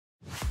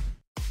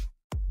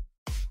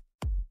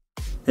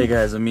Hey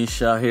guys, Amish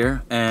Shah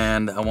here,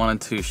 and I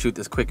wanted to shoot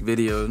this quick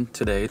video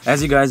today.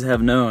 As you guys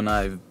have known,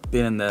 I've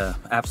been in the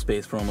app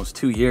space for almost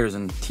 2 years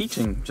and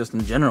teaching just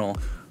in general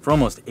for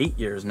almost 8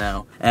 years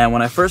now. And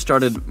when I first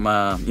started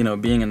my,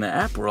 being in the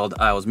app world,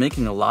 I was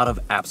making a lot of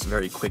apps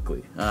very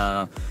quickly.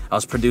 I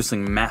was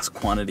producing mass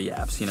quantity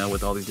apps,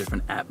 with all these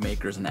different app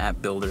makers and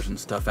app builders and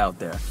stuff out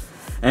there.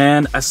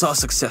 And I saw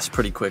success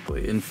pretty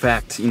quickly. In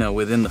fact,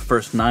 within the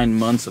first 9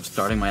 months of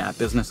starting my app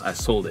business, I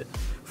sold it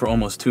for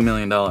almost $2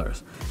 million.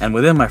 And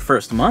within my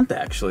first month,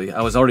 actually,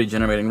 I was already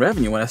generating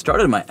revenue when I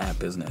started my app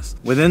business.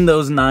 Within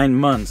those 9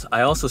 months,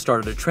 I also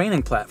started a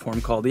training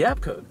platform called the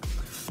App Code.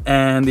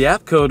 And the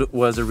App Code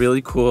was a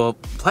really cool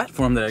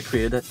platform that I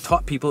created that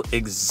taught people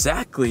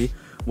exactly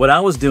what I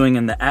was doing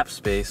in the app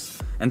space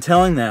and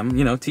telling them,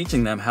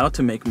 teaching them how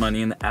to make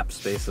money in the app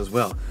space as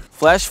well.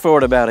 Flash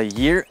forward about a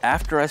year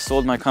after I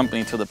sold my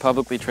company to the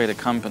publicly traded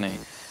company,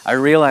 I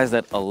realized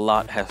that a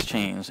lot has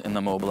changed in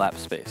the mobile app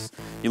space.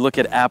 You look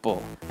at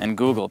Apple and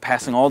Google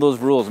passing all those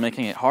rules,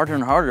 making it harder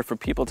and harder for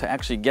people to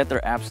actually get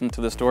their apps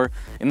into the store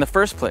in the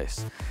first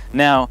place.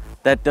 Now,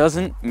 that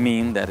doesn't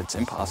mean that it's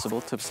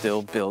impossible to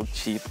still build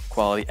cheap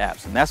quality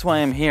apps. And that's why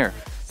I'm here.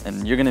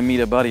 And you're gonna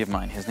meet a buddy of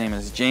mine. His name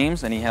is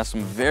James, and he has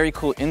some very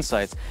cool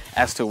insights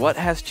as to what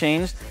has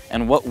changed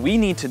and what we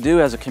need to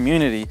do as a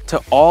community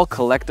to all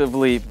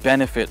collectively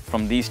benefit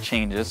from these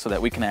changes so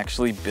that we can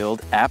actually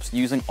build apps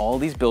using all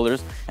these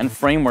builders and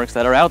frameworks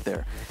that are out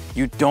there.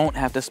 You don't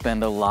have to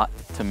spend a lot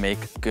to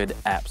make good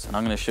apps. And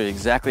I'm gonna show you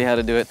exactly how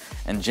to do it,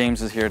 and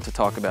James is here to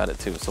talk about it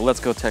too. So let's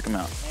go check him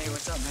out. Hey,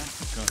 what's up, man?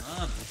 What's going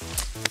on?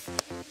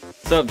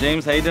 What's up,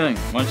 James? How you doing?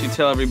 Why don't you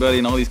tell everybody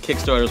and all these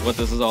Kickstarters what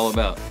this is all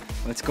about?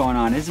 What's going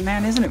on? Isn't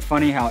it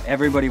funny how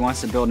everybody wants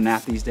to build an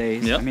app these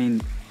days? Yep. I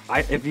mean,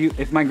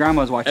 if my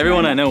grandma was watching,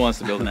 everyone right I now, know wants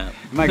to build an app.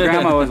 if my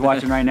grandma was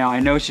watching right now, I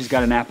know she's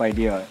got an app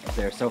idea up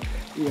there. So,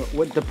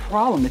 what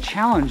the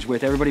challenge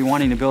with everybody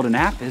wanting to build an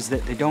app is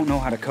that they don't know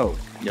how to code.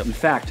 Yep. In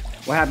fact,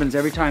 what happens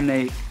every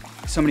time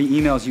somebody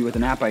emails you with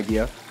an app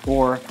idea,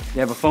 or they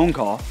have a phone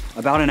call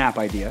about an app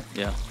idea?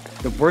 Yeah.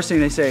 The worst thing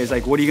they say is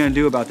like, what are you gonna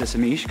do about this,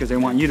 Amish? Because they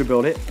want you to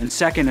build it. And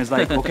second is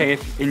like, okay,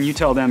 and you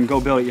tell them,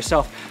 go build it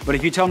yourself. But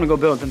if you tell them to go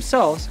build it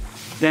themselves,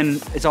 then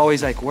it's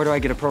always like, where do I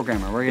get a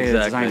programmer? Where do I get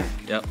a designer?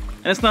 Yep.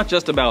 And it's not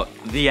just about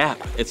the app,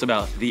 it's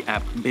about the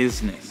app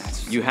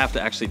business. You have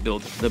to actually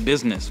build the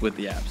business with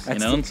the apps,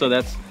 And so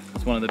that's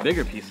one of the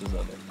bigger pieces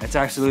of it. That's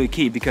absolutely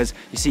key, because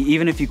you see,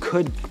 even if you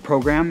could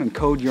program and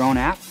code your own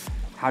app,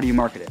 how do you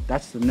market it?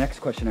 That's the next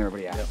question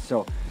everybody asks. Yep.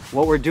 So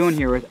what we're doing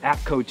here with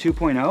App Code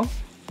 2.0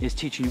 is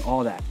teaching you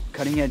all that.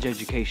 Cutting edge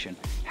education,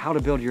 how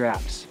to build your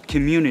apps,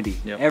 community,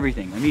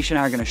 everything. Amish and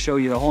I are gonna show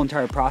you the whole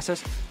entire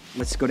process.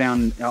 Let's go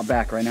down out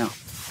back right now.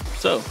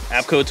 So,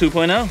 App Code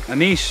 2.0.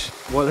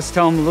 Amish, well, let's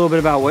tell them a little bit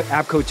about what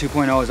App Code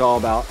 2.0 is all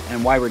about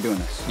and why we're doing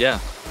this. Yeah.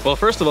 Well,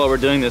 first of all, we're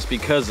doing this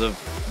because of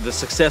the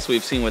success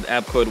we've seen with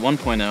App Code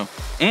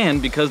 1.0, and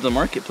because the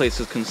marketplace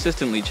is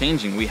consistently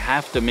changing. We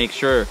have to make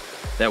sure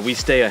that we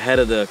stay ahead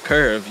of the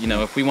curve.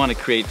 If we want to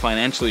create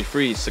financially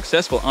free,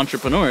 successful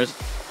entrepreneurs,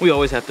 we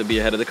always have to be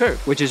ahead of the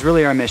curve. Which is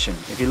really our mission.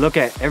 If you look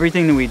at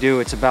everything that we do,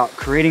 it's about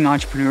creating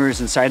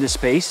entrepreneurs inside the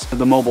space of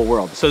the mobile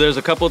world. So there's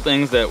a couple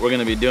things that we're going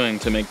to be doing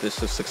to make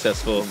this a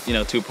successful,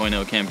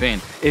 2.0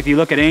 campaign. If you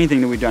look at anything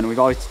that we've done, we've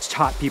always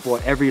taught people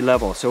at every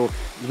level. So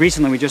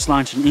recently we just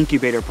launched an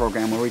incubator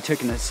program where we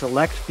took in a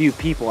select few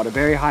people at a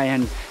very high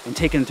end and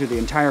taken them through the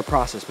entire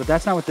process. But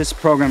that's not what this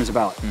program is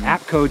about.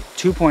 App Code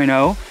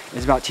 2.0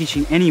 is about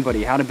teaching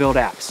anybody how to build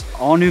apps.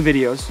 All new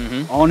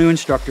videos, all new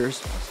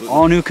instructors,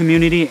 all new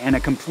community, and a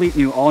complete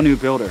new, all new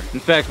builder. In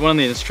fact, one of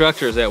the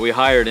instructors that we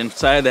hired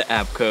inside the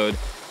App Code,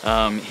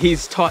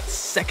 he's taught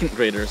second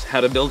graders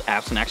how to build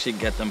apps and actually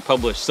get them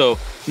published. So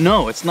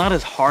no, it's not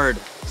as hard.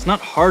 It's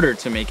not harder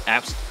to make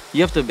apps.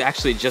 You have to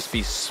actually just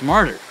be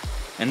smarter.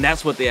 And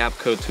that's what the App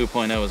Code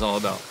 2.0 is all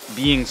about,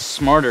 being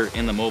smarter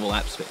in the mobile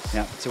app space.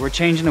 Yeah, so we're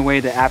changing the way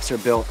that apps are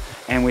built,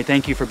 and we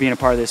thank you for being a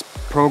part of this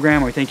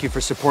program. We thank you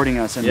for supporting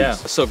us in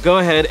this. So go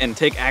ahead and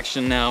take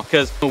action now,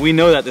 because we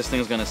know that this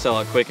thing's gonna sell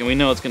out quick, and we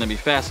know it's gonna be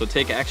fast, so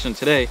take action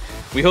today.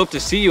 We hope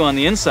to see you on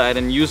the inside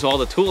and use all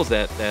the tools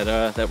that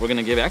we're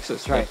gonna give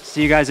access to. That's right,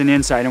 see you guys on the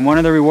inside. And one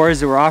of the rewards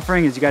that we're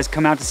offering is you guys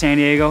come out to San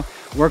Diego,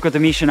 work with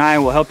Amish and I,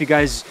 we'll help you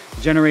guys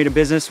generate a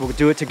business, we'll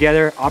do it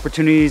together,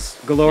 opportunities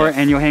galore,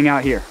 and you'll hang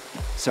out here.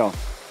 So,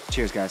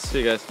 cheers guys. See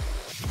you guys.